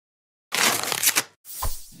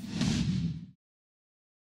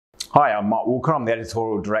Hi, I'm Mark Walker. I'm the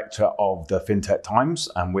editorial director of the FinTech Times,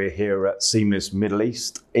 and we're here at Seamless Middle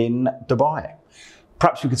East in Dubai.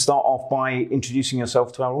 Perhaps you could start off by introducing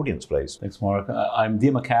yourself to our audience, please. Thanks, Mark. I'm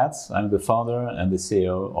Dima. I'm the founder and the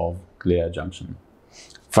CEO of Junction.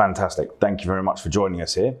 Fantastic. Thank you very much for joining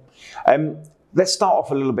us here. Let's start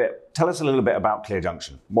off a little bit. Tell us a little bit about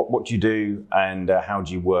Junction. What do you do, and how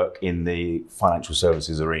do you work in the financial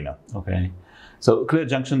services arena? Okay. So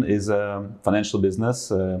Junction is a financial business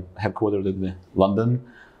headquartered in London.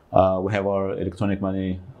 We have our electronic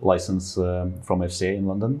money license from FCA in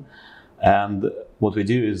London. And what we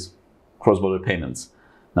do is cross-border payments.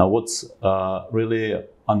 Now, what's really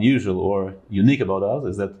unusual or unique about us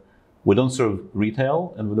is that we don't serve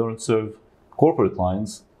retail and we don't serve corporate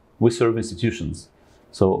clients. We serve institutions.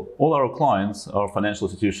 So all our clients are financial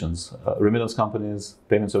institutions, remittance companies,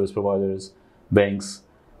 payment service providers, banks,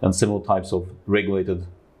 and similar types of regulated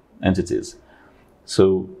entities.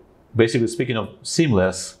 So basically speaking of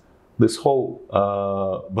Seamless, this whole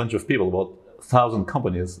bunch of people, about 1,000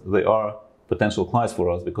 companies, they are potential clients for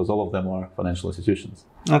us because all of them are financial institutions.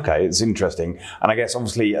 Okay, it's interesting. And I guess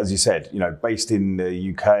obviously, as you said, based in the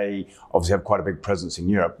UK, obviously have quite a big presence in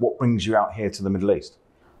Europe. What brings you out here to the Middle East?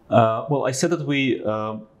 Well, I said that we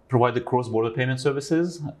provide the cross-border payment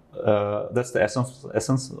services. That's the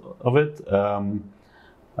essence of it.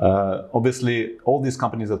 Obviously, all these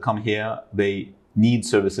companies that come here, they need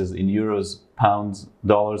services in euros, pounds,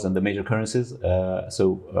 dollars, and the major currencies.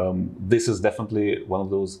 This is definitely one of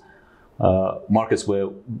those markets where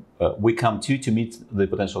we come to meet the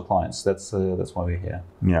potential clients. That's why we're here.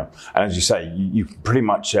 Yeah, and as you say, you pretty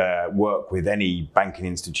much work with any banking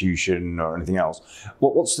institution or anything else.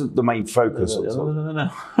 What's the main focus?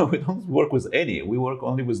 No. We don't work with any. We work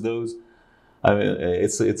only with those. I mean,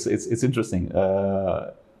 it's interesting.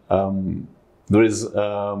 There is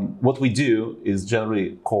what we do is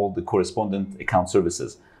generally called the correspondent account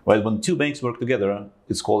services. Right? When two banks work together,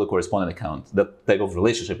 it's called a correspondent account. That type of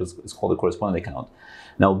relationship is called a correspondent account.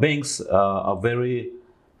 Now, banks are very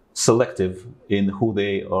selective in who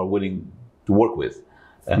they are willing to work with,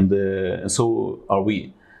 and so are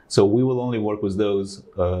we. So we will only work with those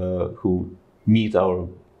who meet our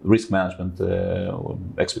risk management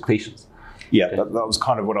expectations. Yeah, that was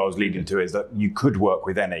kind of what I was leading to, is that you could work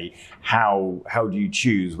with any. How do you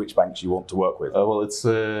choose which banks you want to work with? Well, it's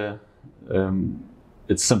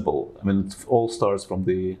simple. I mean, it all starts from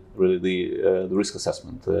the risk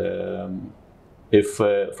assessment. If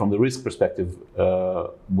from the risk perspective,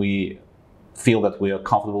 we feel that we are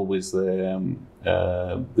comfortable with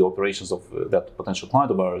the operations of that potential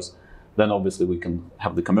client of ours, then obviously we can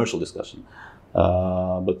have the commercial discussion.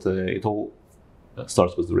 But it all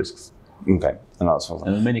starts with the risks. Okay,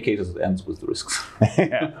 and in many cases, it ends with the risks.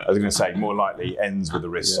 Yeah, I was going to say, more likely ends with the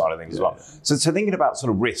risk side of things as well. So thinking about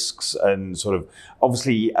sort of risks and sort of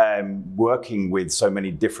obviously working with so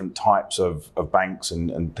many different types of banks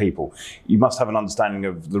and people, you must have an understanding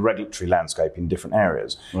of the regulatory landscape in different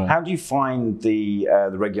areas. Right. How do you find the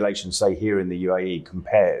regulation, say here in the UAE,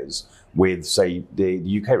 compares with, say,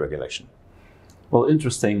 the UK regulation? Well,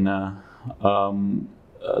 interesting. There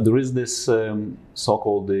is this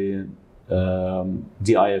so-called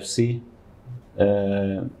DIFC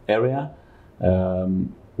area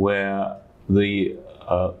where the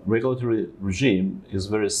regulatory regime is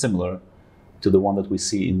very similar to the one that we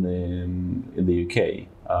see in the UK,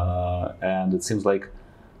 and it seems like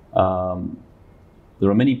there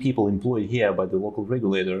are many people employed here by the local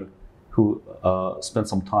regulator who spent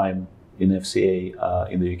some time in FCA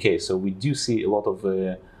in the UK. So we do see a lot of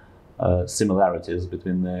similarities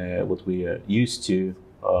between what we are used to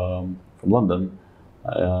from London,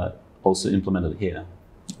 also implemented here.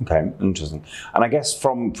 Okay, interesting. And I guess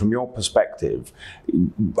from your perspective,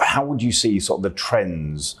 how would you see sort of the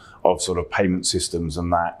trends of sort of payment systems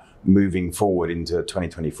and that moving forward into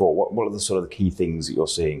 2024? What are the sort of the key things that you're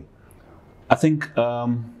seeing? I think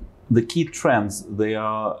the key trends, they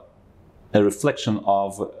are a reflection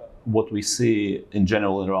of what we see in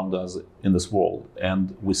general around us in this world.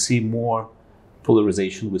 And we see more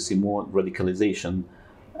polarization, we see more radicalization,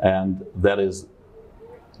 and that is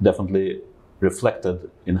definitely reflected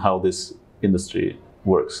in how this industry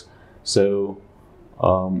works. So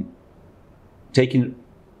taking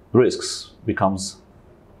risks becomes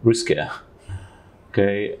riskier,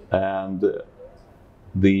 okay, and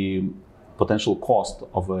the potential cost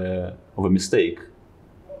of a mistake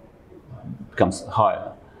becomes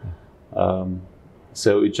higher.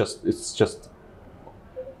 So it's just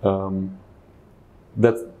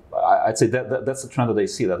that I'd say that's the trend that I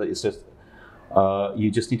see. That it's just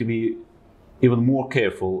you just need to be even more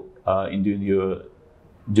careful in doing your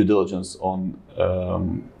due diligence on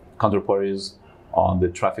counterparties, on the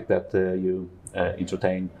traffic that you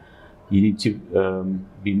entertain. You need to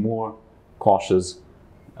be more cautious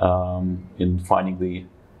in finding the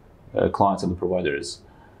clients and the providers.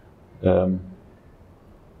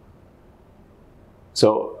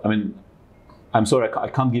 So, I mean, I'm sorry, I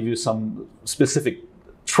can't give you some specific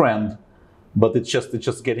trend, but it's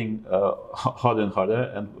just getting harder and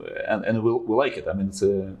harder, and we like it. I mean,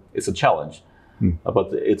 it's a challenge,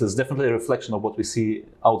 but it is definitely a reflection of what we see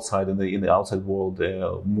outside in the outside world,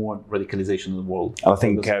 more radicalization in the world. And I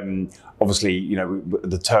think obviously, you know,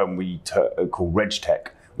 the term we call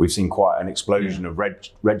RegTech. We've seen quite an explosion of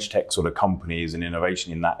RegTech sort of companies and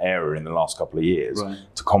innovation in that area in the last couple of years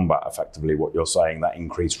to combat effectively what you're saying, that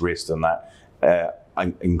increased risk and that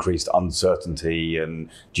increased uncertainty and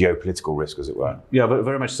geopolitical risk, as it were. Yeah,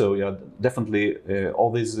 very much so. Yeah, definitely.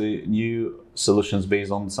 All these new solutions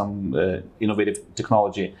based on some innovative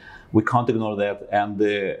technology, we can't ignore that, and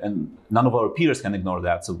none of our peers can ignore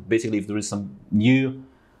that. So basically, if there is some new,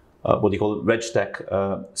 what you call RegTech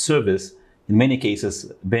service, in many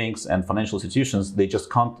cases, banks and financial institutions, they just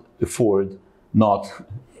can't afford not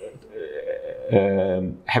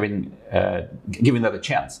giving that a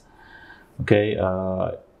chance. Okay,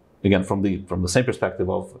 again, from the same perspective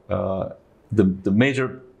of the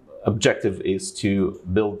major objective is to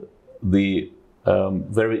build the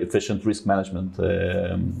very efficient risk management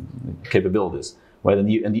capabilities, right? And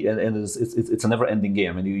it's a never-ending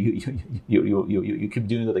game, and you keep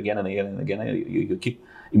doing it again and again and again. You keep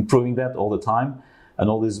improving that all the time, and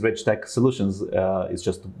all these RegTech solutions is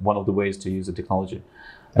just one of the ways to use the technology.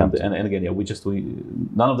 And again, yeah,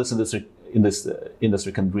 none of this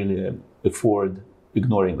industry can really afford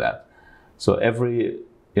ignoring that. So every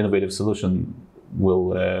innovative solution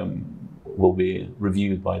will be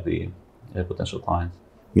reviewed by the potential clients.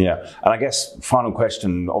 Yeah, and I guess final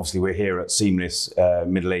question. Obviously, we're here at Seamless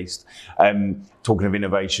Middle East, talking of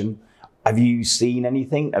innovation. Have you seen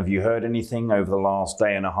anything? Have you heard anything over the last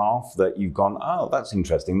day and a half that you've gone, oh, that's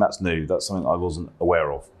interesting, that's new, that's something I wasn't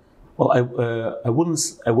aware of? Well, I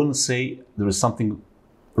wouldn't say there is something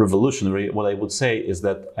revolutionary. What I would say is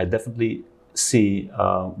that I definitely see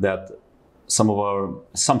that some of our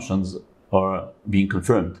assumptions are being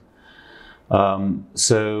confirmed.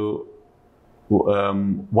 So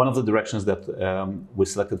one of the directions that we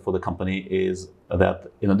selected for the company is that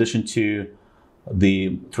in addition to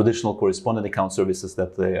the traditional correspondent account services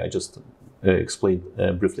that I just explained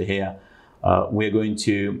briefly here, we are going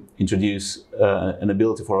to introduce an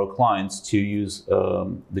ability for our clients to use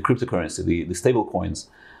the cryptocurrency, the stable coins,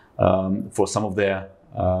 for some of their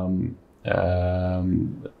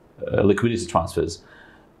liquidity transfers.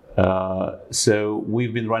 So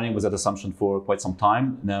we've been running with that assumption for quite some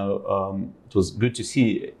time now. It was good to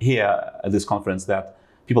see here at this conference that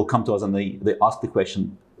people come to us and they ask the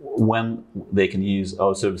question when they can use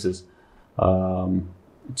our services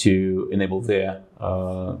to enable their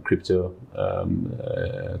crypto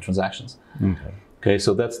transactions. Okay,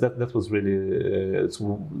 so that was really it's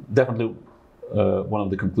definitely one of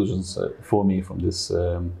the conclusions for me from this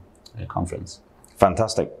conference.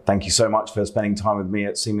 Fantastic. Thank you so much for spending time with me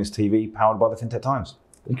at Seamless TV, powered by the FinTech Times.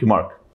 Thank you, Mark.